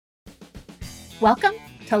Welcome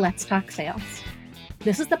to Let's Talk Sales.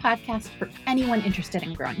 This is the podcast for anyone interested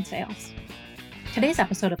in growing sales. Today's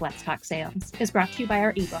episode of Let's Talk Sales is brought to you by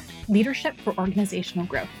our ebook, Leadership for Organizational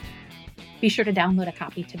Growth. Be sure to download a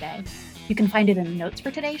copy today. You can find it in the notes for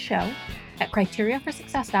today's show at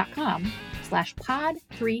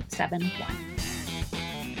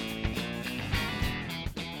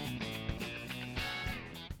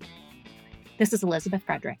This is Elizabeth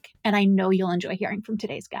Frederick, and I know you'll enjoy hearing from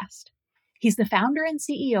today's guest. He's the founder and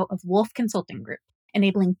CEO of Wolf Consulting Group,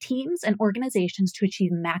 enabling teams and organizations to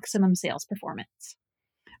achieve maximum sales performance.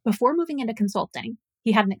 Before moving into consulting,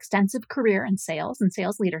 he had an extensive career in sales and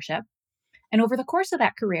sales leadership. And over the course of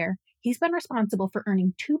that career, he's been responsible for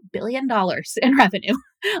earning $2 billion in revenue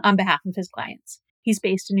on behalf of his clients. He's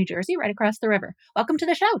based in New Jersey, right across the river. Welcome to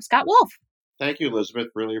the show, Scott Wolf. Thank you, Elizabeth.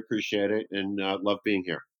 Really appreciate it and love being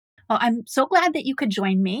here. Well, I'm so glad that you could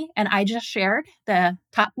join me, and I just shared the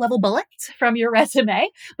top level bullets from your resume,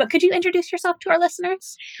 but could you introduce yourself to our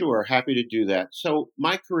listeners? Sure, happy to do that. So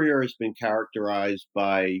my career has been characterized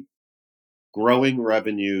by growing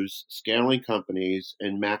revenues, scaling companies,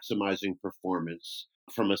 and maximizing performance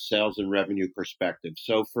from a sales and revenue perspective.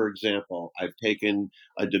 So, for example, I've taken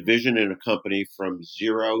a division in a company from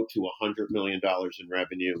 0 to $100 million in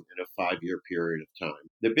revenue in a 5-year period of time.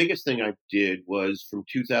 The biggest thing I did was from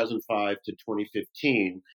 2005 to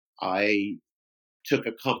 2015, I took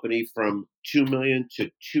a company from 2 million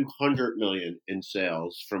to 200 million in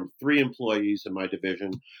sales, from 3 employees in my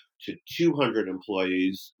division to 200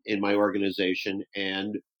 employees in my organization,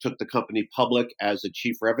 and took the company public as a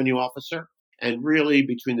chief revenue officer. And really,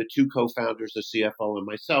 between the 2 co-founders, the CFO and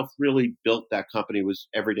myself, really built that company. It was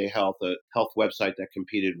Everyday Health, a health website that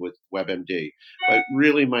competed with WebMD. But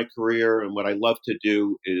really, my career and what I love to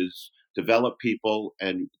do is develop people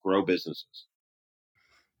and grow businesses.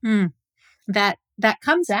 That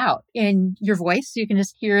comes out in your voice. You can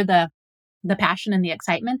just hear the passion and the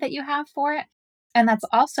excitement that you have for it. And that's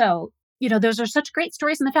also, those are such great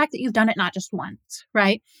stories. And the fact that you've done it not just once,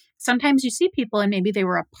 right? Sometimes you see people and maybe they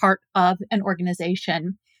were a part of an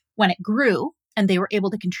organization when it grew and they were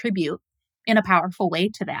able to contribute in a powerful way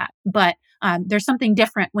to that. But there's something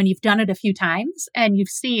different when you've done it a few times and you've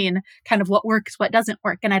seen kind of what works, what doesn't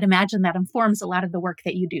work. And I'd imagine that informs a lot of the work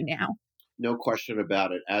that you do now. No question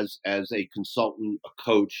about it. As a consultant, a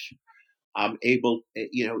coach, I'm able,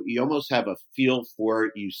 you almost have a feel for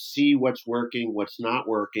it. You see what's working, what's not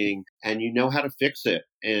working, and you know how to fix it.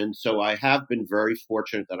 And so I have been very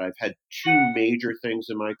fortunate that I've had 2 major things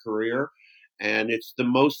in my career, and it's the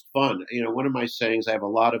most fun. One of my sayings, I have a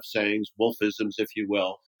lot of sayings, wolfisms, if you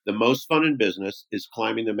will. The most fun in business is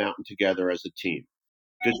climbing the mountain together as a team.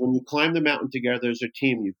 Because when you climb the mountain together as a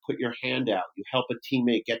team, you put your hand out, you help a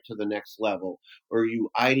teammate get to the next level, or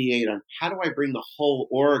you ideate on how do I bring the whole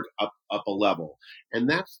org up a level? And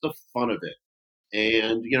that's the fun of it.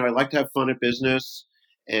 And, I like to have fun at business.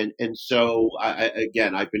 And so,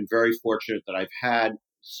 I've been very fortunate that I've had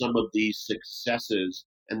some of these successes,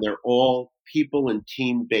 and they're all people and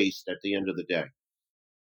team based at the end of the day.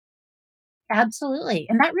 Absolutely.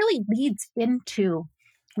 And that really leads into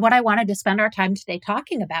what I wanted to spend our time today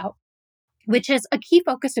talking about, which is a key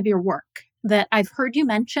focus of your work that I've heard you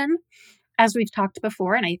mention as we've talked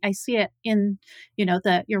before, and I see it in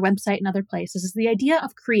your website and other places, is the idea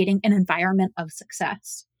of creating an environment of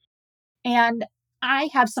success. And I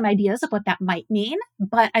have some ideas of what that might mean,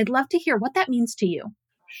 but I'd love to hear what that means to you.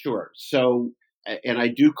 Sure. So, and I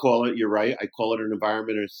do call it, you're right, I call it an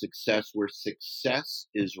environment of success where success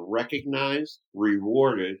is recognized,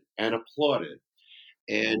 rewarded, and applauded.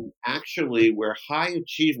 And actually, where high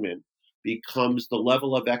achievement becomes the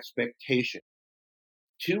level of expectation.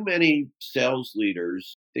 Too many sales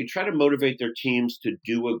leaders, they try to motivate their teams to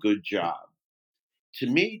do a good job. To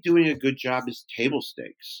me, doing a good job is table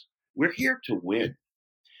stakes. We're here to win.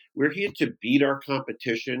 We're here to beat our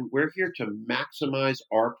competition. We're here to maximize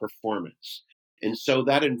our performance. And so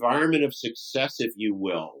that environment of success, if you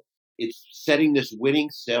will, it's setting this winning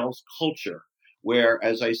sales culture where,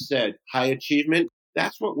 as I said, high achievement,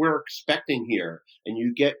 that's what we're expecting here. And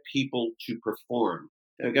you get people to perform.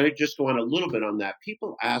 And I've got to just go on a little bit on that.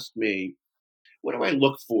 People ask me, what do I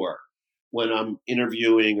look for when I'm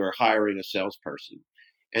interviewing or hiring a salesperson?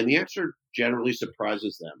 And the answer generally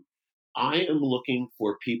surprises them. I am looking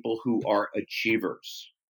for people who are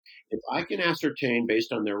achievers. If I can ascertain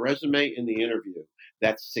based on their resume in the interview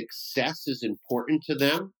that success is important to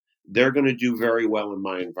them, they're going to do very well in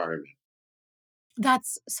my environment.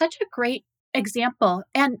 That's such a great example.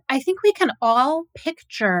 And I think we can all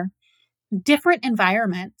picture different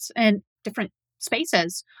environments and different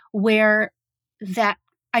spaces where that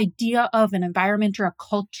idea of an environment or a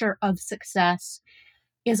culture of success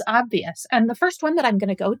is obvious. And the first one that I'm going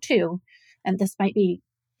to go to, and this might be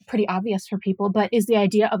pretty obvious for people, but is the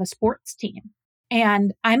idea of a sports team.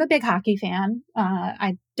 And I'm a big hockey fan.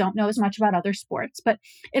 I don't know as much about other sports, but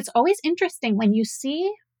it's always interesting when you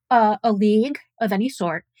see a league of any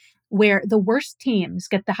sort where the worst teams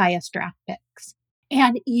get the highest draft picks.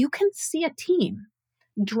 And you can see a team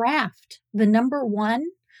draft the number one,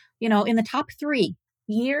 in the top 3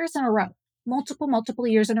 years in a row, multiple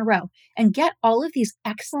years in a row, and get all of these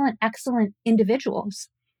excellent individuals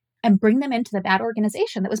and bring them into the bad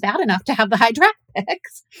organization that was bad enough to have the high draft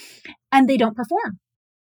picks, and they don't perform.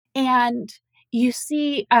 And you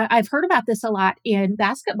see, I've heard about this a lot in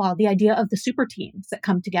basketball, the idea of the super teams that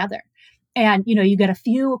come together. And, you get a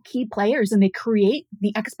few key players and they create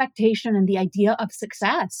the expectation and the idea of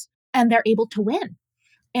success, and they're able to win.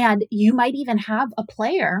 And you might even have a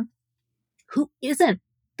player who isn't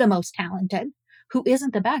the most talented, who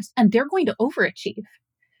isn't the best, and they're going to overachieve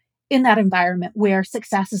in that environment where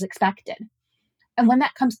success is expected. And when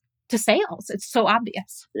that comes to sales, it's so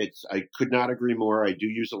obvious. I could not agree more. I do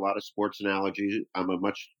use a lot of sports analogies. I'm a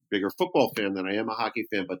much bigger football fan than I am a hockey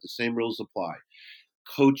fan, but the same rules apply.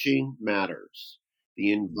 Coaching matters.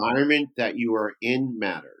 The environment that you are in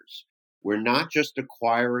matters. We're not just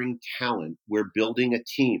acquiring talent, we're building a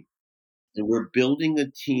team. And we're building a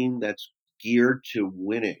team that's geared to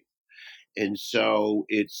winning. And so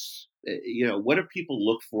it's, what do people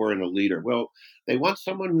look for in a leader? Well, they want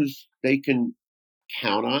someone they can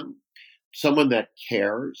count on, someone that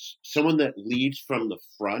cares, someone that leads from the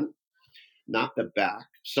front, not the back,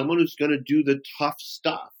 someone who's going to do the tough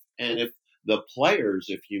stuff. And if the players,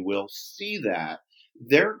 if you will, see that,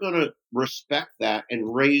 they're going to respect that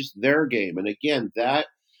and raise their game. And again, that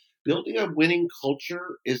building a winning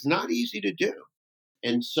culture is not easy to do.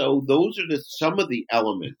 And so those are some of the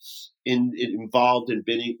elements involved in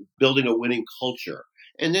building a winning culture.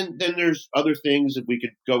 And then there's other things that we could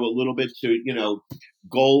go a little bit to,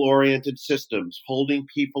 goal-oriented systems, holding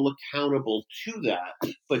people accountable to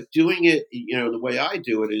that, but doing it, the way I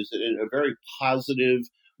do it is in a very positive,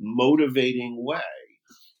 motivating way.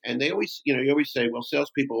 And they always, you always say, well,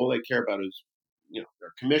 salespeople, all they care about is,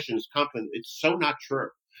 their commissions, company. It's so not true.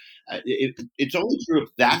 It's only true if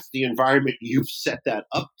that's the environment you've set that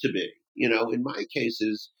up to be. In my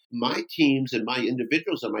cases, my teams and my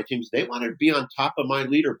individuals on my teams, they want to be on top of my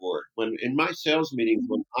leaderboard. When in my sales meetings,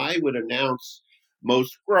 when I would announce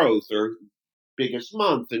most growth or biggest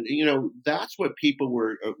month, and that's what people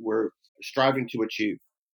were striving to achieve.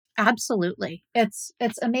 Absolutely. It's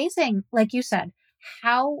amazing, like you said,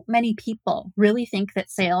 how many people really think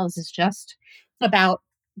that sales is just about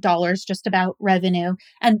dollars, just about revenue.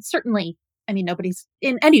 And certainly, nobody's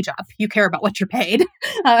in any job. You care about what you're paid.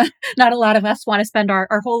 Not a lot of us want to spend our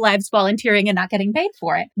whole lives volunteering and not getting paid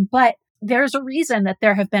for it. But there's a reason that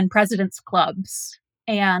there have been president's clubs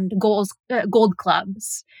and gold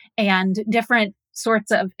clubs and different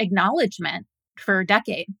sorts of acknowledgement for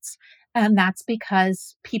decades. And that's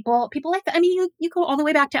because people like that. You go all the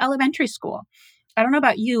way back to elementary school. I don't know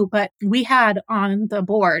about you, but we had on the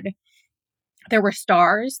board, there were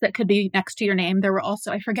stars that could be next to your name. There were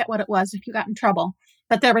also, I forget what it was if you got in trouble,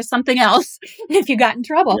 but there was something else if you got in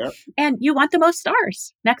trouble. Yep. And you want the most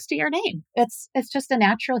stars next to your name. It's just a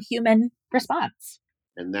natural human response.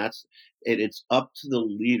 And it's up to the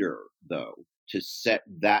leader, though, to set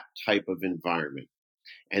that type of environment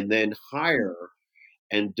and then hire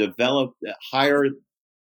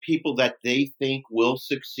people that they think will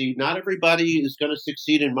succeed. Not everybody is going to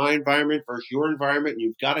succeed in my environment versus your environment. And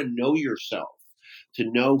you've got to know yourself to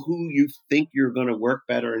know who you think you're going to work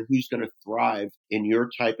better and who's going to thrive in your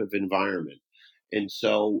type of environment. And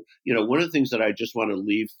so, one of the things that I just want to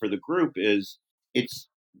leave for the group is it's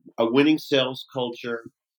a winning sales culture.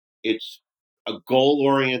 It's a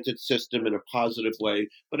goal-oriented system in a positive way,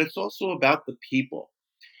 but it's also about the people.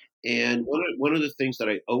 And one of the things that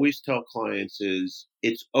I always tell clients is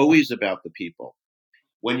it's always about the people.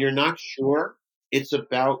 When you're not sure, it's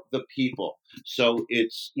about the people. So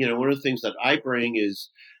it's, one of the things that I bring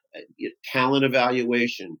is talent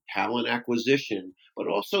evaluation, talent acquisition, but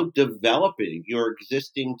also developing your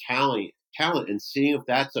existing talent and seeing if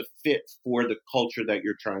that's a fit for the culture that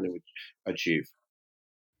you're trying to achieve.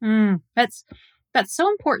 That's so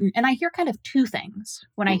important. And I hear kind of two things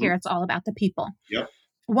when I hear it's all about the people. Yep.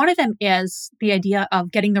 One of them is the idea of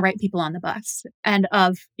getting the right people on the bus and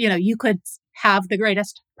of, you could have the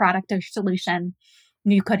greatest product or solution.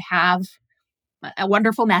 You could have a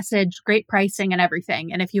wonderful message, great pricing and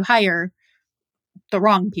everything. And if you hire the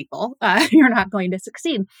wrong people, you're not going to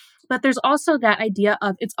succeed. But there's also that idea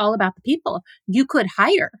of it's all about the people. You could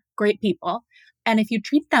hire great people, and if you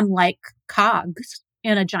treat them like cogs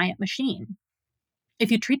in a giant machine,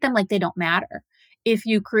 if you treat them like they don't matter, if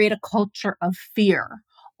you create a culture of fear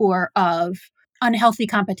or of unhealthy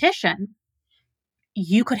competition,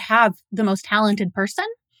 you could have the most talented person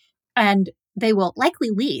and they will likely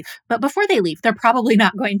leave. But before they leave, they're probably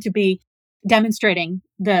not going to be demonstrating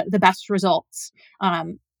the best results,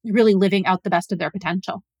 really living out the best of their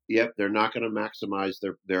potential. Yep, they're not going to maximize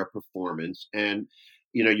their performance. And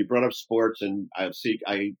you brought up sports, and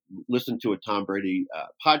I listened to a Tom Brady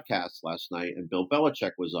podcast last night, and Bill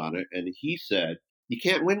Belichick was on it, and he said you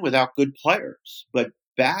can't win without good players, but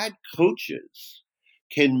bad coaches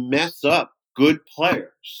can mess up good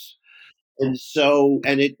players. And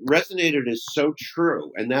it resonated as so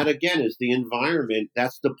true. And that again is the environment.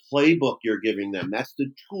 That's the playbook you're giving them. That's the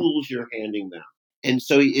tools you're handing them. And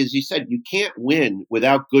so, as you said, you can't win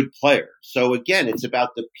without good players. So again, it's about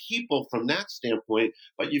the people from that standpoint,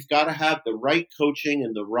 but you've got to have the right coaching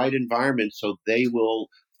and the right environment so they will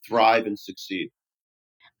thrive and succeed.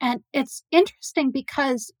 And it's interesting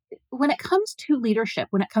because when it comes to leadership,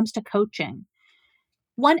 when it comes to coaching,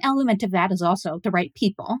 one element of that is also the right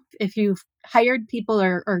people. If you've hired people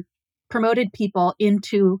or promoted people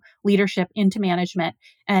into leadership, into management,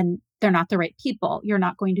 and they're not the right people, you're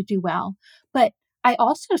not going to do well. But I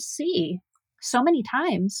also see so many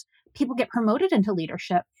times people get promoted into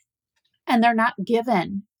leadership and they're not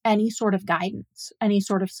given any sort of guidance, any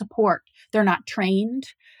sort of support. They're not trained.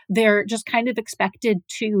 They're just kind of expected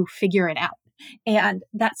to figure it out. And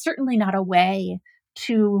that's certainly not a way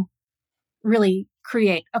to really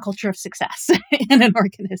create a culture of success in an Yeah,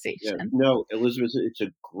 organization. no, Elizabeth, it's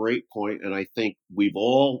a great point, and I think we've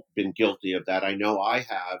all been guilty of that. I know I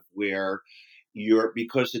have, where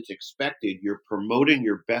because it's expected, you're promoting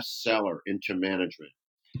your bestseller into management,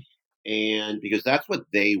 and because that's what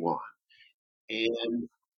they want, and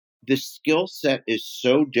the skill set is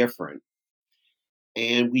so different,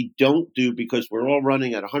 and we don't do because we're all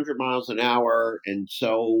running at 100 miles an hour, and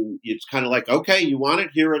so it's kind of like, okay, you want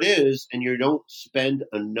it, here it is, and you don't spend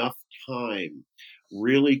enough time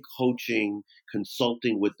really coaching,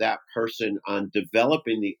 consulting with that person on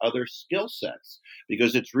developing the other skill sets,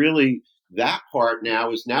 because it's really that part.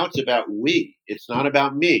 Now it's about we, it's not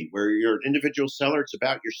about me. Where you're an individual seller, it's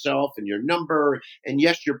about yourself and your number, and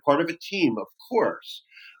yes, you're part of a team, of course,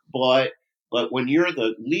 but when you're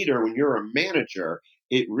the leader, when you're a manager,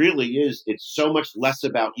 it really is. It's so much less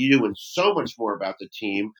about you and so much more about the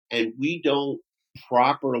team. And we don't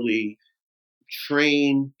properly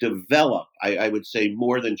train, develop. I would say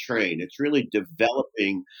more than train. It's really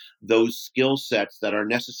developing those skill sets that are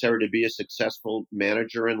necessary to be a successful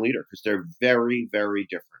manager and leader, because they're very, very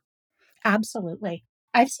different. Absolutely.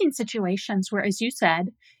 I've seen situations where, as you said,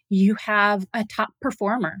 you have a top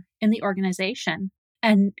performer in the organization,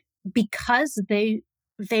 and because they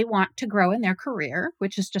want to grow in their career,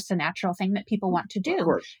 which is just a natural thing that people want to Of do.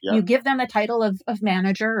 course. Yeah. You give them a title of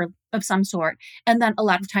manager or of some sort, and then a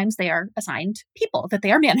lot of times they are assigned people that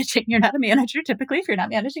they are managing. You're not a manager typically if you're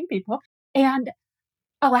not managing people. And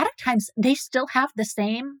a lot of times they still have the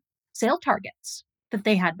same sale targets that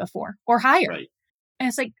they had before or higher. Right. And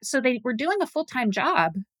it's like, so they were doing a full time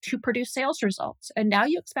job to produce sales results. And now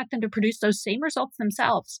you expect them to produce those same results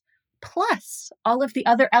themselves, plus all of the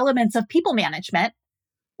other elements of people management.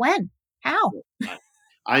 When? How?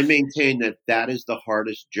 I maintain that is the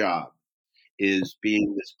hardest job, is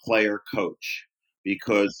being this player coach,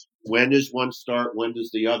 because when does one start, when does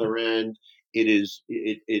the other end? It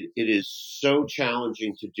is so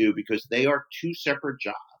challenging to do because they are two separate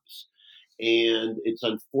jobs, and it's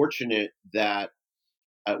unfortunate that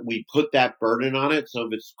we put that burden on it. Some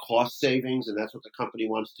of it's cost savings, and that's what the company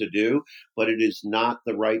wants to do, but it is not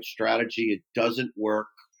the right strategy. It doesn't work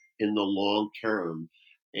in the long term.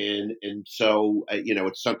 And so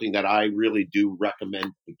it's something that I really do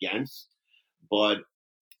recommend against, but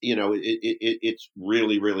it's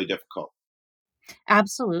really, really difficult.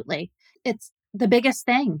 Absolutely. It's the biggest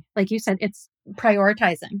thing. Like you said, it's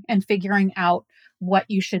prioritizing and figuring out what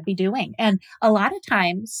you should be doing. And a lot of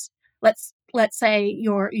times, let's say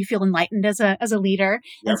you feel enlightened as a leader,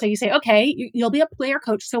 and Yep. so you say, okay, you'll be a player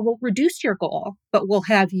coach, so we'll reduce your goal, but we'll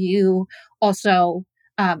have you also,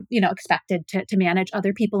 expected to manage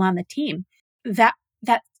other people on the team. That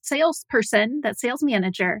salesperson, that sales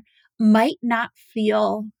manager, might not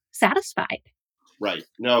feel satisfied Right.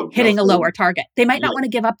 No, no. hitting a lower target. They might not Yeah, want to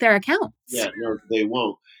give up their accounts. yeah, no, they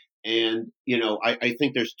won't. And I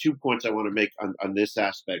think there's 2 points I want to make on this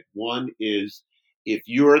aspect. One is If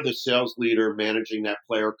you're the sales leader managing that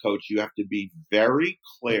player coach, you have to be very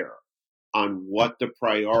clear on what the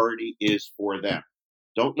priority is for them.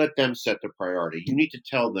 Don't let them set the priority. You need to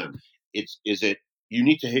tell them is it you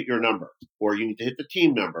need to hit your number, or you need to hit the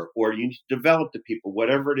team number, or you need to develop the people,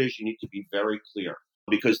 whatever it is, you need to be very clear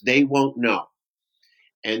because they won't know.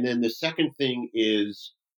 And then the second thing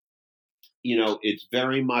is, it's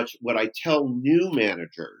very much what I tell new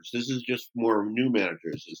managers. This is just more new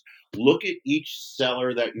managers is look at each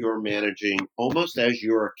seller that you're managing almost as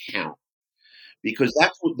your account because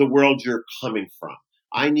that's what the world you're coming from.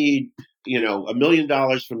 I need, $1 million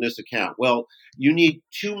from this account. Well, you need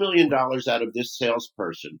 $2 million out of this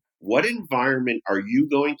salesperson. What environment are you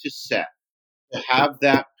going to set to have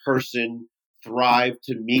that person thrive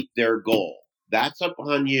to meet their goal? That's up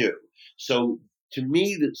on you. So to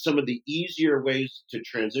me, that some of the easier ways to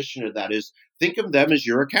transition to that is think of them as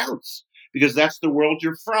your accounts because that's the world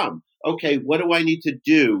you're from. Okay, what do I need to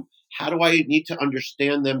do? How do I need to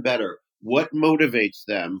understand them better? What motivates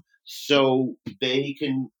them so they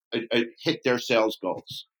can hit their sales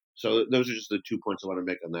goals? So those are just the 2 points I want to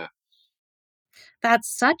make on that. That's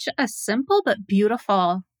such a simple but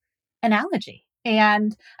beautiful analogy.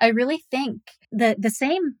 And I really think that the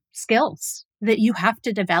same skills that you have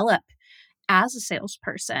to develop as a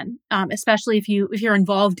salesperson, especially if you're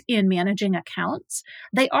involved in managing accounts,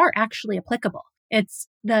 they are actually applicable.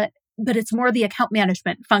 But it's more the account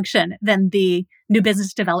management function than the new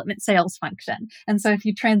business development sales function. And so if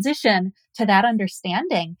you transition to that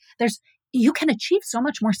understanding, you can achieve so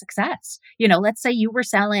much more success. Let's say you were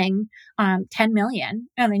selling 10 million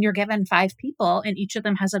and then you're given 5 people and each of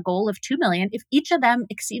them has a goal of 2 million. If each of them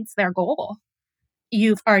exceeds their goal,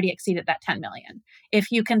 you've already exceeded that 10 million.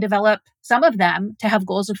 If you can develop some of them to have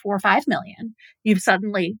goals of 4 or 5 million, you've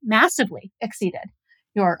suddenly massively exceeded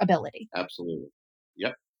your ability. Absolutely.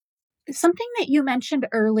 Yep. Something that you mentioned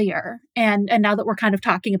earlier, and now that we're kind of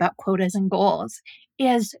talking about quotas and goals,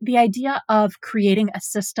 is the idea of creating a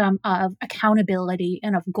system of accountability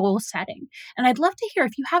and of goal setting. And I'd love to hear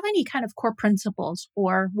if you have any kind of core principles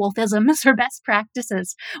or wolfisms or best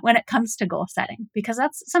practices when it comes to goal setting, because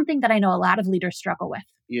that's something that I know a lot of leaders struggle with.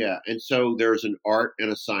 Yeah. And so there's an art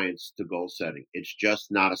and a science to goal setting. It's just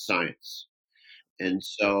not a science. And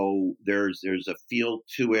so there's a feel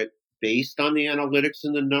to it based on the analytics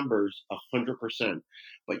and the numbers, 100%.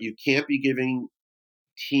 But you can't be giving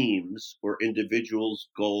teams or individuals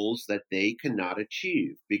goals that they cannot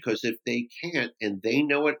achieve because if they can't and they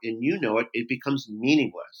know it and you know it, it becomes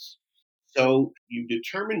meaningless. So you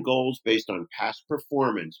determine goals based on past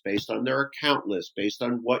performance, based on their account list, based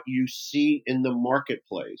on what you see in the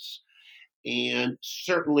marketplace. And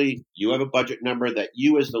certainly you have a budget number that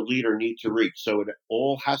you as the leader need to reach. So it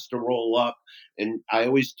all has to roll up. And I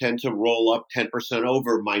always tend to roll up 10%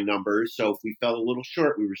 over my numbers. So if we fell a little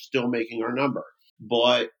short, we were still making our number.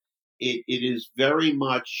 But it is very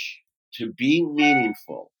much to be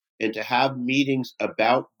meaningful and to have meetings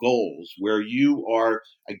about goals where you are,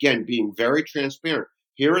 again, being very transparent.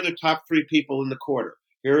 Here are the top 3 people in the quarter.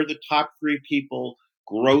 Here are the top 3 people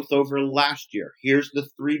growth over last year. Here's the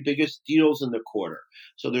 3 biggest deals in the quarter.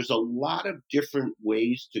 So there's a lot of different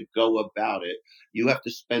ways to go about it. You have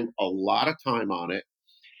to spend a lot of time on it,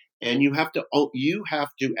 and you have to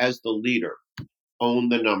as the leader own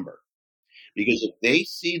the number. Because if they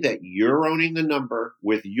see that you're owning the number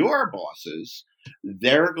with your bosses,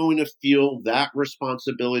 they're going to feel that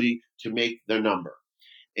responsibility to make the number.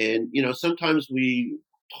 And, sometimes we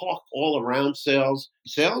talk all around sales.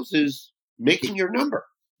 Sales is making your number.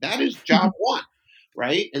 That is job one,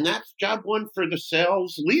 right? And that's job one for the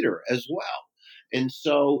sales leader as well. And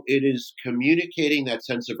so it is communicating that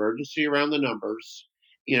sense of urgency around the numbers,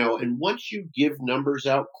 and once you give numbers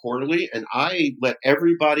out quarterly, and I let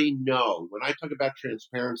everybody know when I talk about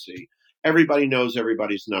transparency, everybody knows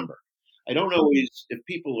everybody's number. I don't always, if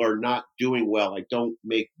people are not doing well, I don't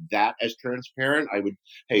make that as transparent. I would,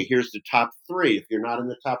 hey, here's the top 3 if you're not in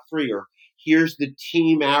the top 3, or here's the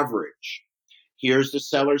team average. Here's the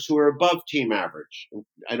sellers who are above team average.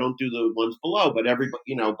 I don't do the ones below, but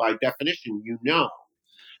everybody, by definition,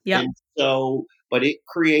 Yep. and so, but it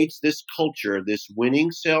creates this culture, this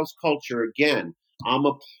winning sales culture. Again, I'm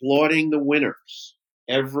applauding the winners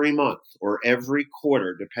every month or every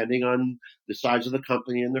quarter, depending on the size of the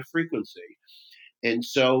company and the frequency. And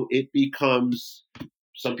so it becomes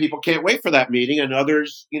some people can't wait for that meeting and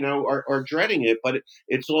others, are dreading it. But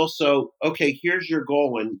it's also, okay, here's your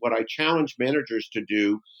goal. And what I challenge managers to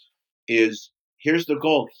do is here's the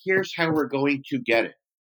goal. Here's how we're going to get it.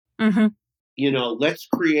 Hmm. Let's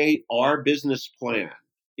create our business plan,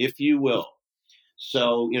 if you will.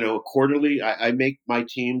 So, a quarterly, I make my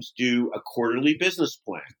teams do a quarterly business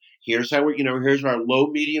plan. Here's how here's our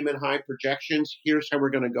low, medium, and high projections. Here's how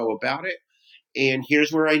we're going to go about it. And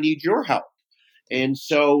here's where I need your help. And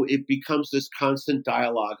so it becomes this constant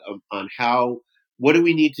dialogue on what do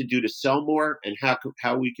we need to do to sell more and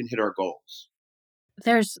how we can hit our goals.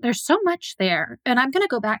 There's so much there. And I'm going to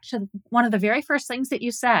go back to one of the very first things that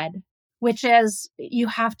you said, which is you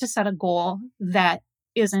have to set a goal that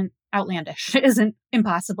isn't outlandish, isn't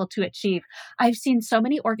impossible to achieve. I've seen so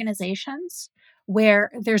many organizations where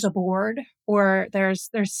there's a board or there's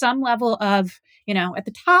some level of, at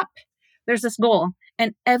the top, there's this goal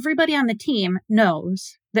and everybody on the team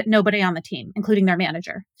knows that nobody on the team, including their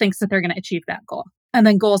manager, thinks that they're going to achieve that goal. And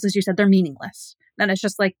then goals, as you said, they're meaningless. And it's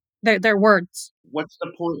just like, they're words. What's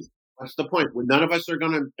the point? What's the point? Well, none of us are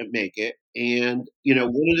going to make it. And, one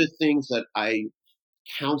of the things that I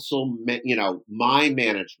counsel, my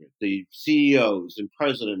management, the CEOs and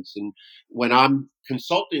presidents, and when I'm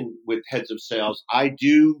consulting with heads of sales, I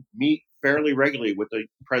do meet fairly regularly with the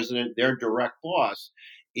president, their direct boss,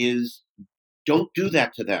 is don't do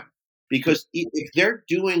that to them. Because if they're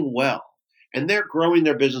doing well and they're growing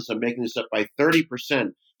their business and making this up by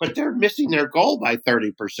 30%, but they're missing their goal by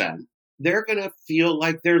 30%, they're going to feel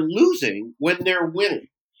like they're losing when they're winning.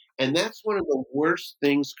 And that's one of the worst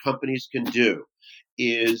things companies can do.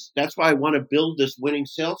 That's why I want to build this winning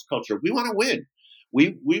sales culture. We want to win.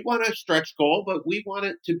 We want a stretch goal, but we want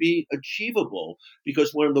it to be achievable,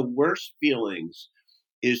 because one of the worst feelings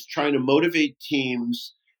is trying to motivate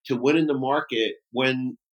teams to win in the market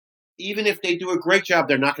when, even if they do a great job,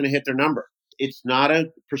 they're not going to hit their number. It's not a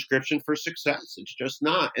prescription for success. It's just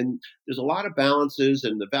not. And there's a lot of balances,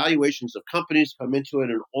 and the valuations of companies come into it,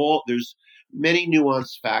 and there's many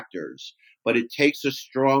nuanced factors. But it takes a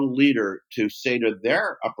strong leader to say to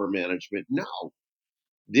their upper management, no,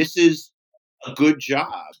 this is a good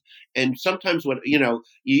job. And sometimes you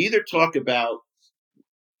either talk about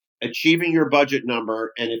achieving your budget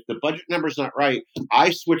number, and if the budget number is not right, I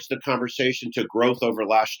switch the conversation to growth over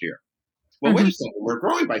last year. Well, wait a second, we're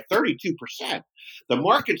growing by 32%. The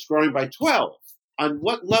market's growing by 12%. On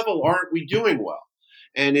what level aren't we doing well?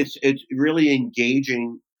 And it's really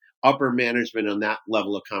engaging upper management on that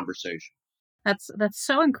level of conversation. That's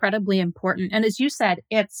so incredibly important. And as you said,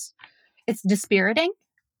 it's dispiriting.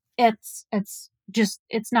 It's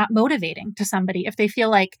not motivating to somebody if they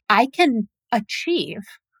feel like I can achieve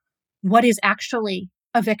what is actually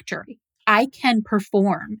a victory. I can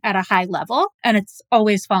perform at a high level and it's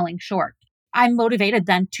always falling short. I'm motivated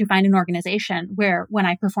then to find an organization where when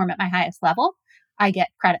I perform at my highest level, I get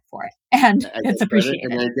credit for it and it's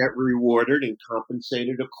appreciated. And I get rewarded and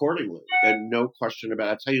compensated accordingly. And no question about it.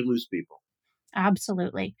 That's how you lose people.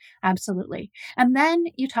 Absolutely. Absolutely. And then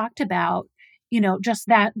you talked about, just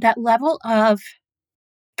that level of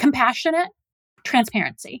compassionate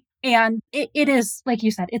transparency. And it is, like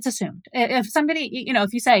you said, it's assumed. If somebody,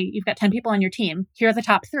 if you say you've got 10 people on your team, here are the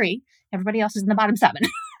top 3, everybody else is in the bottom 7.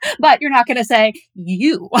 But you're not going to say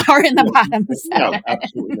you are in the bottom 7. No,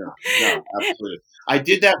 absolutely not. No, absolutely. I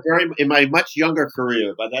did that in my much younger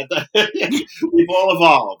career, but we've all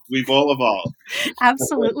evolved.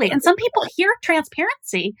 Absolutely. And some people hear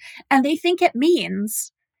transparency and they think it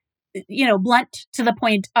means, blunt to the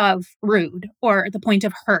point of rude or the point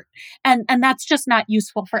of hurt. And that's just not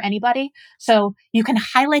useful for anybody. So you can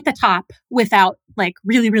highlight the top without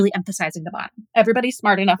really, really emphasizing the bottom. Everybody's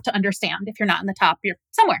smart enough to understand if you're not in the top, you're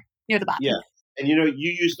somewhere near the bottom. Yeah. And you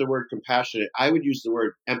use the word compassionate. I would use the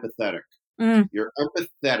word empathetic. You're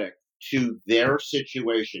empathetic to their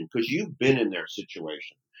situation because you've been in their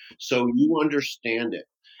situation. So you understand it.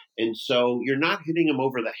 And so you're not hitting them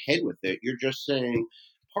over the head with it. You're just saying,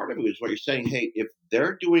 part of it is what you're saying, hey, if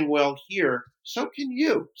they're doing well here, so can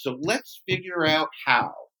you. So let's figure out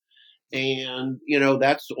how. And,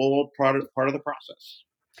 that's all part of the process.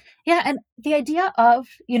 Yeah. And the idea of,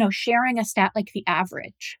 sharing a stat like the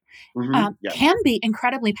average can be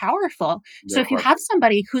incredibly powerful. So if you have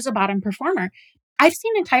somebody who's a bottom performer, I've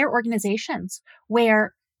seen entire organizations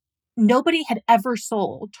where nobody had ever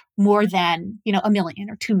sold more than, $1 million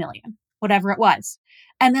or 2 million, whatever it was.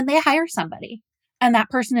 And then they hire somebody and that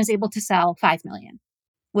person is able to sell 5 million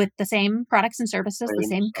with the same products and services, the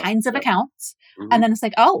same kinds of accounts. And then it's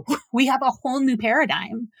like, oh, we have a whole new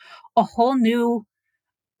paradigm, a whole new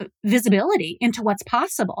visibility into what's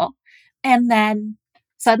possible. And then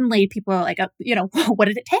suddenly people are like, what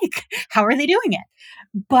did it take? How are they doing it?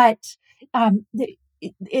 But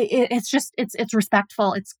it's just, it's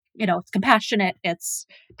respectful. It's it's compassionate, it's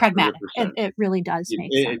pragmatic. It, 100%. it really does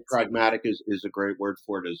make sense. Pragmatic is a great word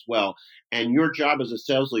for it as well. And your job as a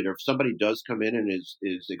sales leader, if somebody does come in and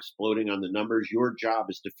is exploding on the numbers, your job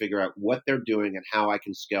is to figure out what they're doing and how I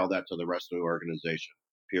can scale that to the rest of the organization.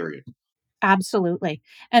 Period. Absolutely.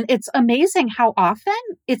 And it's amazing how often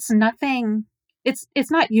it's not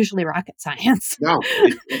usually rocket science. No,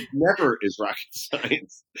 it never is rocket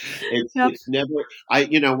science. Yep. It's never.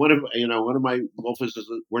 One of my wolfers is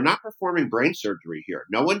we're not performing brain surgery here.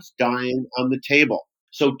 No one's dying on the table.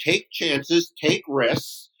 So take chances, take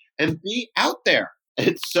risks, and be out there.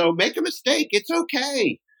 And so make a mistake. It's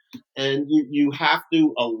okay. And you have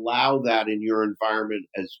to allow that in your environment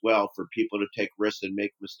as well for people to take risks and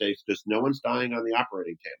make mistakes because no one's dying on the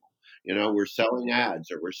operating table. We're selling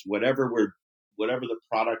ads or whatever the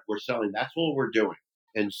product we're selling, that's what we're doing.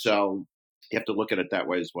 And so you have to look at it that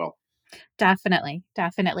way as well. Definitely.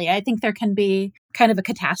 Definitely. I think there can be kind of a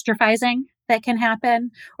catastrophizing that can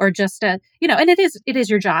happen, or just and it is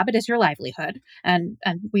your job, it is your livelihood. And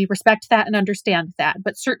we respect that and understand that.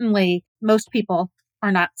 But certainly most people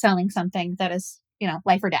are not selling something that is,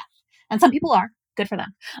 life or death. And some people are. Good for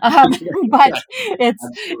them. But Yeah, absolutely. it's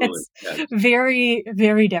Yes. very,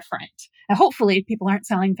 very different. And hopefully people aren't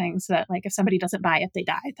selling things that, like, if somebody doesn't buy it, they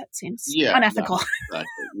die. That seems Yeah, no, unethical.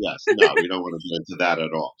 exactly. Yes. No, we don't want to get into that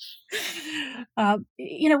at all.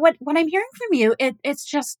 What I'm hearing from you, it's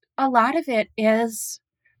just a lot of it is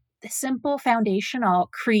the simple foundational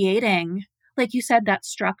creating, like you said, that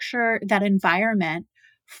structure, that environment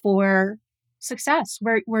for success,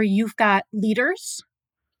 where you've got leaders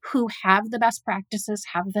who have the best practices,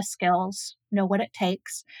 have the skills, know what it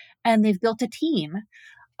takes, and they've built a team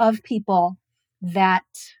of people that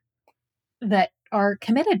are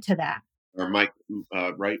committed to that. Or Mike,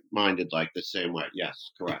 right-minded like the same way. Yes,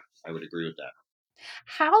 correct. I would agree with that.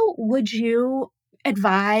 How would you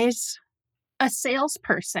advise a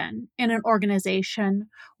salesperson in an organization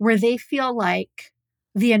where they feel like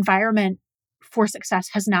the environment for success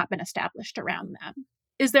has not been established around them?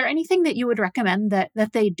 Is there anything that you would recommend that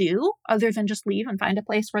they do other than just leave and find a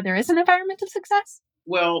place where there is an environment of success?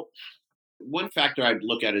 Well, one factor I'd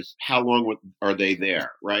look at is how long are they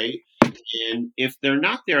there, right? And if they're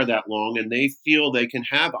not there that long and they feel they can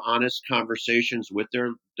have honest conversations with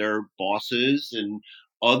their bosses and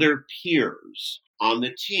other peers on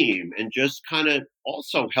the team and just kind of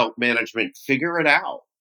also help management figure it out.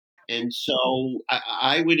 And so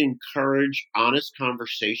I would encourage honest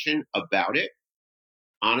conversation about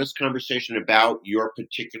your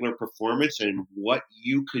particular performance and what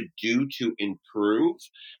you could do to improve.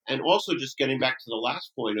 And also just getting back to the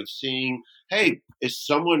last point of seeing, hey, is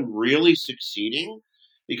someone really succeeding?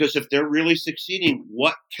 Because if they're really succeeding,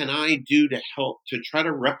 what can I do to help to try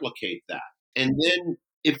to replicate that? And then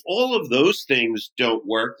if all of those things don't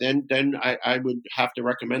work, then I would have to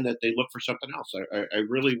recommend that they look for something else. I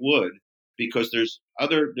really would because there's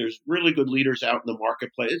really good leaders out in the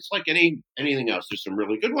marketplace. It's like anything else. There's some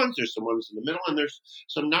really good ones, there's some ones in the middle, and there's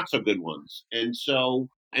some not so good ones. And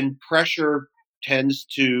pressure tends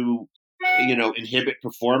to inhibit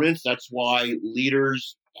performance. That's why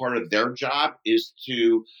leaders, part of their job is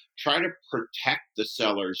to try to protect the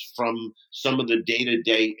sellers from some of the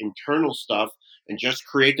day-to-day internal stuff and just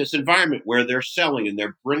create this environment where they're selling and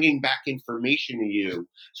they're bringing back information to you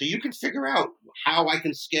so you can figure out how I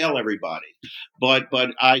can scale everybody. But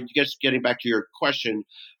I guess getting back to your question,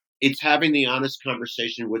 it's having the honest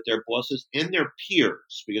conversation with their bosses and their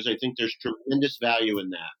peers because I think there's tremendous value in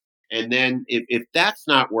that. And then if that's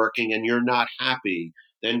not working and you're not happy,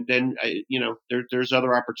 there's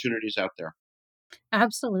other opportunities out there.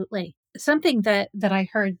 Absolutely. Something that I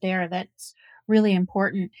heard there that's really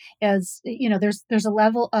important is, there's a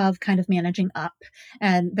level of kind of managing up,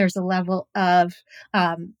 and there's a level of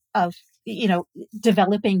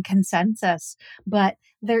developing consensus, but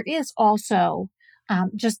there is also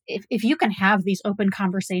just if you can have these open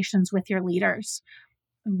conversations with your leaders,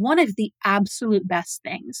 one of the absolute best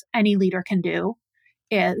things any leader can do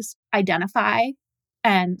is identify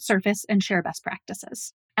and surface and share best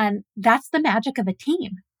practices. And that's the magic of a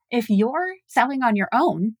team. If you're selling on your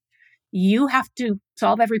own, you have to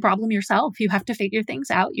solve every problem yourself. You have to figure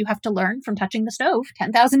things out. You have to learn from touching the stove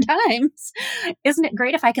 10,000 times. Isn't it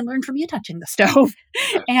great if I can learn from you touching the stove?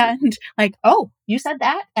 And like, oh, you said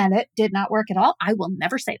that and it did not work at all. I will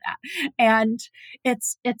never say that. And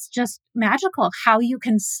it's just magical how you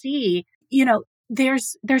can see,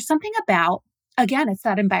 there's something about, again, it's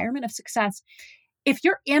that environment of success. If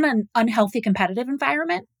you're in an unhealthy competitive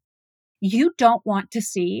environment, you don't want to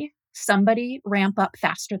see somebody ramp up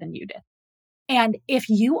faster than you did. And if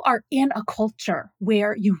you are in a culture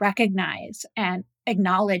where you recognize and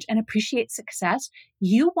acknowledge and appreciate success,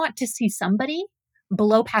 you want to see somebody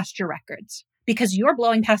blow past your records because you're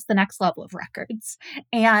blowing past the next level of records.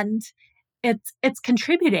 And it's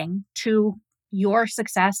contributing to your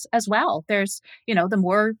success as well. There's, the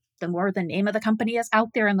more the name of the company is out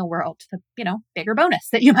there in the world, the, bigger bonus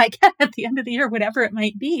that you might get at the end of the year, whatever it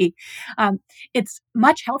might be. It's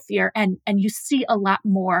much healthier, and you see a lot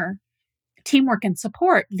more teamwork and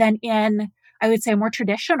support than in, I would say, a more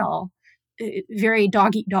traditional, very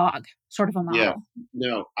dog eat dog sort of a Yeah, model.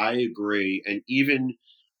 no, I agree. And even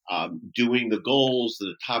doing the goals,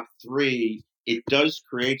 the top three, it does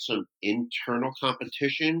create some internal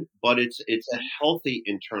competition, but it's a healthy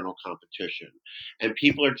internal competition, and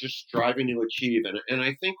people are just striving to achieve. And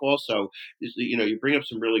I think also, you bring up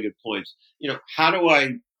some really good points. How do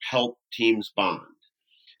I help teams bond?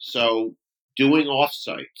 So doing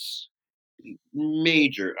offsites,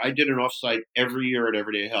 major. I did an offsite every year at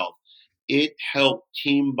Everyday Health. It helped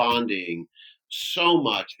team bonding so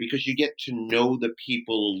much because you get to know the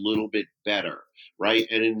people a little bit better, right?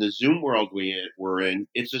 And in the Zoom world we're in,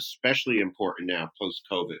 it's especially important now post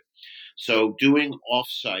COVID. So doing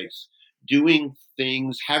offsites, doing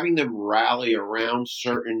things, having them rally around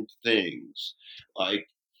certain things, like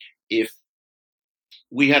if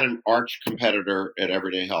we had an arch competitor at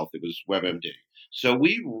Everyday Health. It was WebMD. So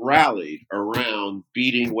we rallied around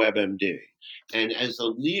beating WebMD. And as a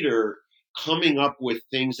leader, coming up with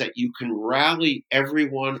things that you can rally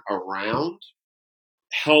everyone around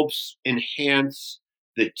helps enhance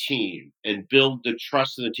the team and build the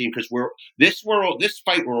trust in the team because this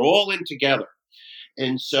fight we're all in together.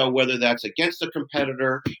 And so, whether that's against a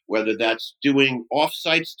competitor, whether that's doing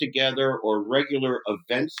offsites together or regular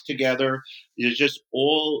events together, is just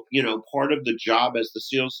all, part of the job as the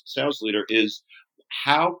sales leader is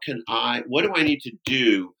what do I need to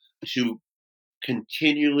do to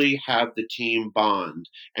continually have the team bond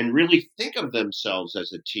and really think of themselves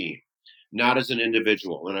as a team, not as an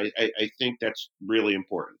individual. And I think that's really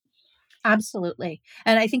important. Absolutely.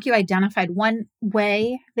 And I think you identified one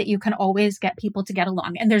way that you can always get people to get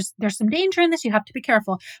along. And there's some danger in this. You have to be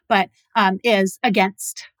careful, but is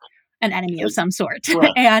against an enemy of some sort.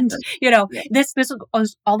 Correct. And, Yeah. this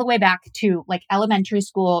goes all the way back to like elementary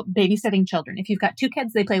school babysitting children. If you've got two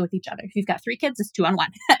kids, they play with each other. If you've got three kids, it's 2-on-1.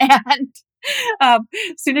 And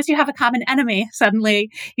as soon as you have a common enemy,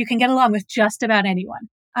 suddenly you can get along with just about anyone.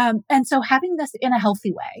 And so having this in a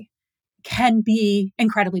healthy way can be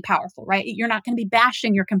incredibly powerful, right? You're not going to be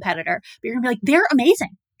bashing your competitor, but you're going to be like, they're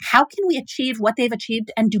amazing. How can we achieve what they've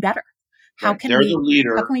achieved and do better? How Right. can They're the we how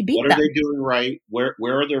leader. can we beat What are them? they doing right? Where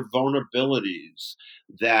are their vulnerabilities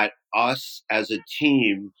that us as a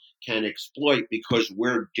team can exploit because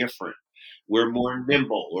we're different? We're more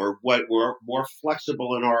nimble, or we're more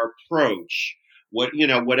flexible in our approach.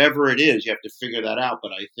 Whatever it is, you have to figure that out.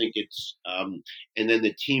 But I think and then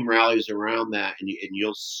the team rallies around that, and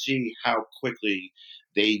you'll see how quickly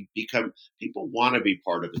they become. People want to be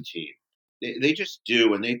part of the team. They just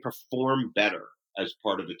do, and they perform better as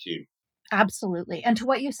part of the team. Absolutely. And to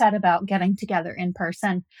what you said about getting together in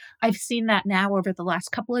person, I've seen that now over the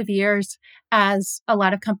last couple of years as a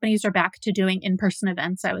lot of companies are back to doing in-person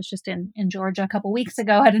events. I was just in Georgia a couple weeks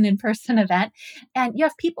ago at an in-person event, and you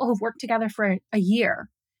have people who've worked together for a year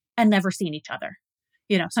and never seen each other.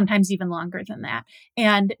 Sometimes even longer than that.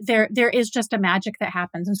 And there is just a magic that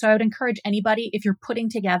happens. And so I would encourage anybody, if you're putting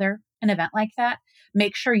together an event like that,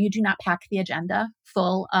 make sure you do not pack the agenda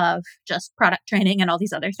full of just product training and all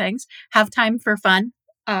these other things. Have time for fun.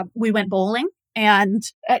 We went bowling, and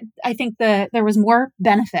I think there was more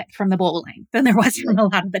benefit from the bowling than there was Yeah. from a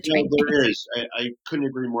lot of the No, training. there is. I couldn't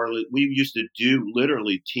agree more. We used to do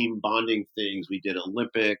literally team bonding things. We did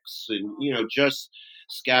Olympics and just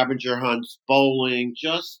scavenger hunts, bowling,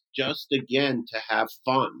 just again to have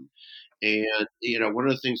fun. And one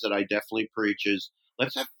of the things that I definitely preach is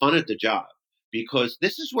let's have fun at the job because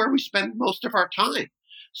this is where we spend most of our time.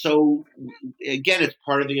 So again, it's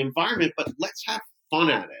part of the environment, but let's have fun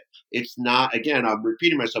at it. It's not, again, I'm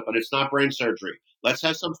repeating myself, but it's not brain surgery. Let's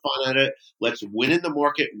have some fun at it. Let's win in the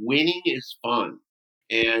market. Winning is fun.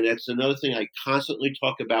 And that's another thing I constantly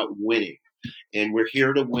talk about, winning. And we're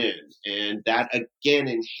here to win. And that again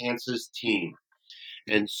enhances team.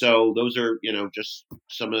 And so those are, just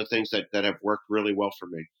some of the things that have worked really well for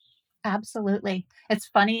me. Absolutely. It's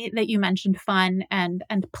funny that you mentioned fun and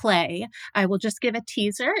play. I will just give a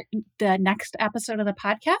teaser. The next episode of the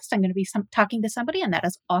podcast, I'm going to be talking to somebody, and that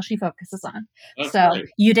is all she focuses on. That's So great.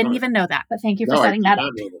 you didn't All right. even know that, but thank you for No, I setting did that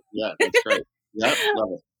not know that. Yeah, that's great. Yep, love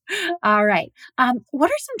it. up. All right. What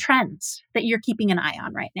are some trends that you're keeping an eye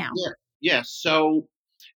on right now? Yeah. Yeah. So,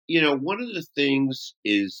 one of the things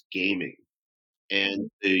is gaming.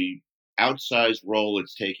 and the outsized role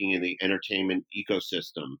it's taking in the entertainment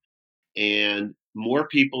ecosystem. And more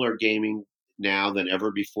people are gaming now than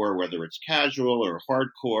ever before, whether it's casual or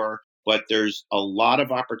hardcore. But there's a lot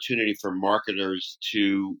of opportunity for marketers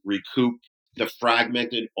to recoup the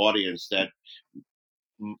fragmented audience that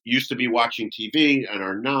used to be watching TV and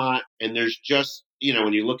are not. And there's just,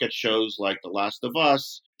 when you look at shows like The Last of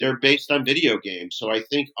Us, they're based on video games. So I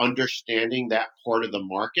think understanding that part of the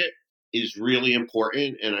market is really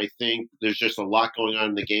important. And I think there's just a lot going on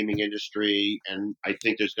in the gaming industry. And I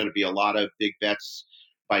think there's going to be a lot of big bets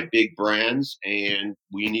by big brands. And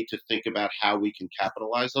we need to think about how we can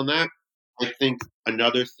capitalize on that. I think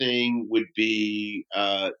another thing would be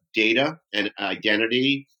data and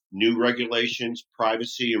identity, new regulations,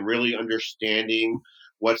 privacy, and really understanding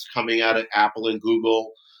what's coming out of Apple and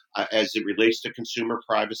Google as it relates to consumer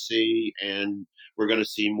privacy. And we're going to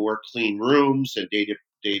see more clean rooms and data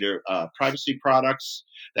privacy products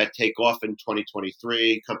that take off in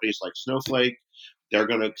 2023. Companies like Snowflake, they're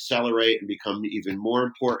going to accelerate and become even more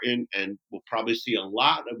important, and we'll probably see a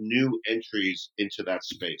lot of new entries into that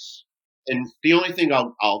space. And the only thing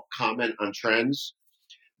I'll comment on trends,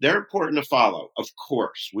 they're important to follow. Of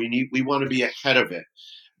course, we want to be ahead of it,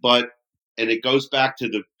 but and it goes back to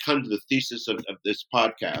the kind of the thesis of this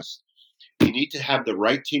podcast. You need to have the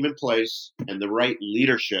right team in place and the right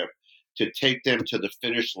leadership to take them to the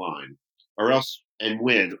finish line, or else and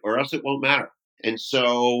win, or else it won't matter. And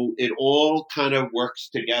so it all kind of works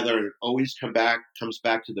together, and it always comes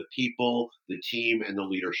back to the people, the team, and the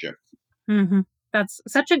leadership. Mm-hmm. That's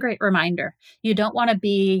such a great reminder. You don't want to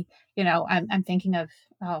be, I'm thinking of,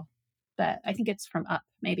 I think it's from Up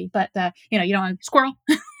maybe, but you don't want squirrel,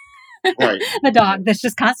 Right. the dog that's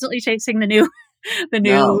just constantly chasing the new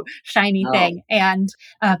No, shiny no. thing. And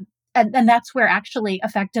that's where actually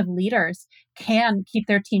effective leaders can keep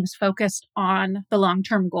their teams focused on the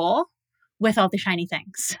long-term goal with all the shiny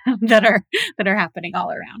things that are happening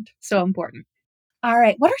all around. So important. All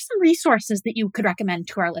right. What are some resources that you could recommend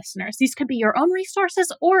to our listeners? These could be your own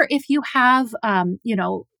resources, or if you have,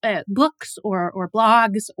 books or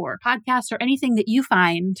blogs or podcasts or anything that you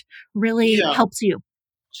find really Yeah. helps you.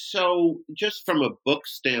 So, just from a book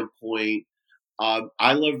standpoint,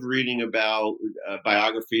 I love reading about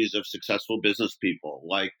biographies of successful business people,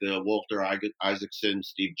 like the Walter Isaacson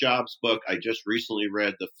Steve Jobs book. I just recently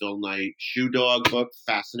read the Phil Knight Shoe Dog book,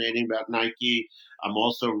 fascinating about Nike. I'm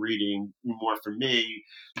also reading more for me.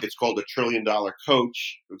 It's called The $1 Trillion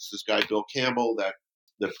Coach. It's this guy, Bill Campbell, that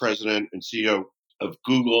the president and CEO of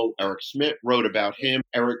Google, Eric Schmidt, wrote about him.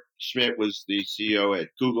 Eric Schmidt was the CEO at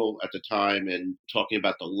Google at the time, and talking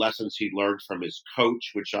about the lessons he learned from his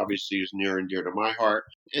coach, which obviously is near and dear to my heart.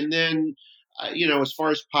 And then, as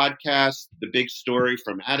far as podcasts, The Big Story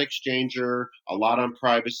from Ad Exchanger, a lot on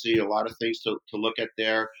privacy, a lot of things to look at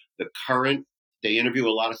there. The Current, they interview a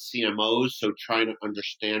lot of CMOs, so trying to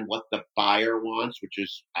understand what the buyer wants, which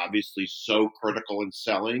is obviously so critical in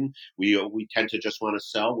selling. We tend to just want to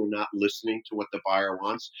sell. We're not listening to what the buyer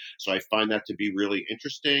wants. So I find that to be really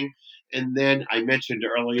interesting. And then I mentioned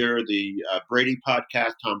earlier the Brady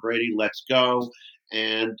podcast, Tom Brady, Let's Go.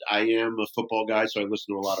 And I am a football guy, so I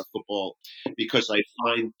listen to a lot of football because I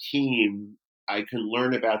find I can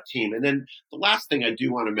learn about team. And then the last thing I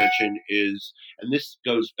do want to mention is, and this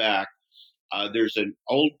goes back, there's an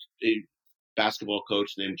old basketball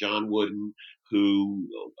coach named John Wooden who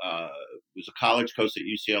was a college coach at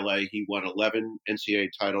UCLA. He won 11 NCAA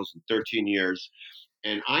titles in 13 years.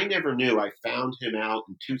 And I never knew, I found him out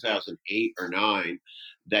in 2008 or 9,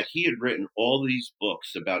 that he had written all these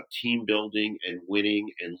books about team building and winning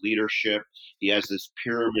and leadership. He has this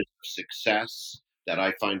pyramid of success that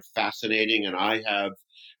I find fascinating, and I have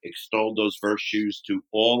extolled those virtues to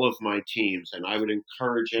all of my teams. And I would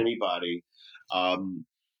encourage anybody um,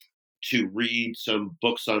 to read some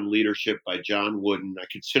books on leadership by John Wooden. I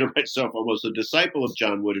consider myself almost a disciple of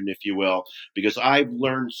John Wooden, if you will, because I've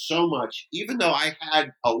learned so much, even though I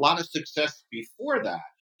had a lot of success before that.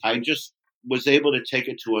 I just was able to take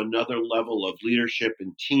it to another level of leadership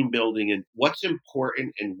and team building and what's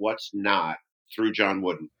important and what's not through John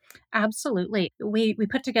Wooden. Absolutely. We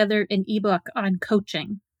put together an ebook on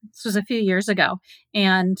coaching. This was a few years ago,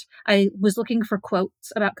 and I was looking for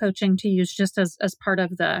quotes about coaching to use just as part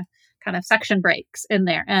of the kind of section breaks in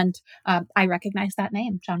there. And I recognize that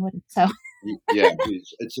name, John Wooden. So Yeah,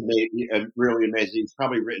 it's amazing, really amazing. He's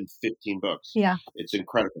probably written 15 books. yeah, It's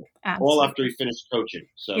incredible. All after absolutely. he finished coaching.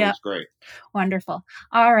 So Yeah, it's great. wonderful.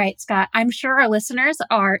 All right, Scott. I'm sure our listeners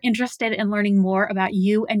are interested in learning more about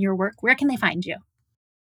you and your work. Where can they find you?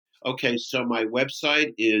 Okay, so my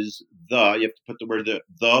website is you have to put the word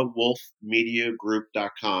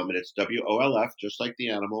thewolfmediagroup.com, and it's WOLF, just like the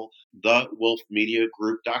animal,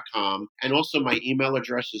 thewolfmediagroup.com. And also my email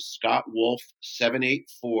address is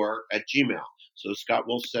scottwolf784 at Gmail. So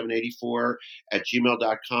scottwolf784 at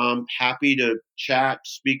gmail.com. Happy to chat,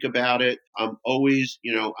 speak about it. I'm always,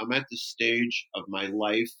 I'm at the stage of my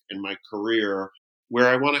life and my career where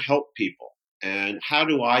I want to help people. And how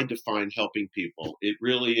do I define helping people? It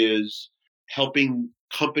really is helping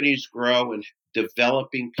companies grow and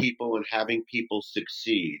developing people and having people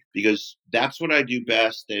succeed, because that's what I do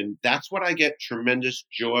best. And that's what I get tremendous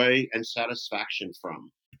joy and satisfaction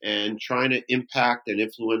from, and trying to impact and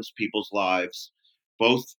influence people's lives,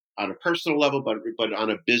 both on a personal level, but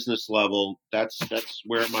on a business level. That's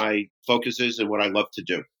where my focus is and what I love to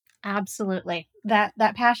do. Absolutely. That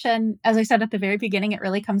passion, as I said at the very beginning, it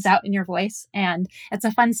really comes out in your voice, and it's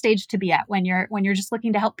a fun stage to be at when you're just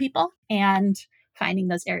looking to help people and finding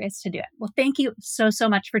those areas to do it. Well, thank you so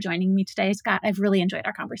much for joining me today, Scott. I've really enjoyed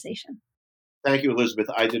our conversation. Thank you,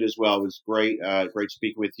 Elizabeth. I did as well. It was great, great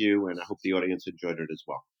speaking with you, and I hope the audience enjoyed it as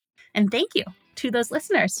well. And thank you to those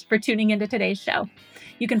listeners for tuning into today's show.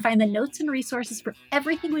 You can find the notes and resources for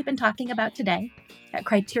everything we've been talking about today at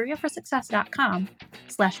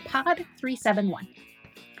criteriaforsuccess.com/pod371.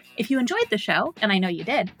 If you enjoyed the show, and I know you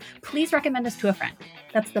did, please recommend us to a friend.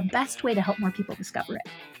 That's the best way to help more people discover it.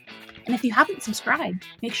 And if you haven't subscribed,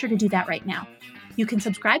 make sure to do that right now. You can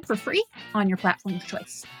subscribe for free on your platform of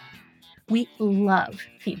choice. We love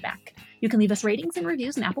feedback. You can leave us ratings and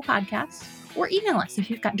reviews in Apple Podcasts, or email us if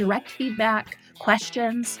you've got direct feedback,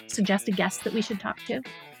 questions, suggested guests that we should talk to.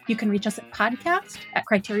 You can reach us at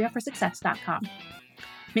podcast@criteriaforsuccess.com.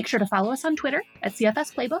 Make sure to follow us on Twitter at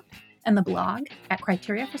CFS Playbook and the blog at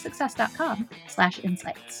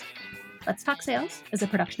criteriaforsuccess.com/insights. Let's Talk Sales is a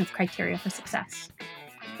production of Criteria for Success.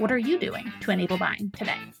 What are you doing to enable buying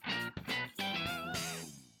today?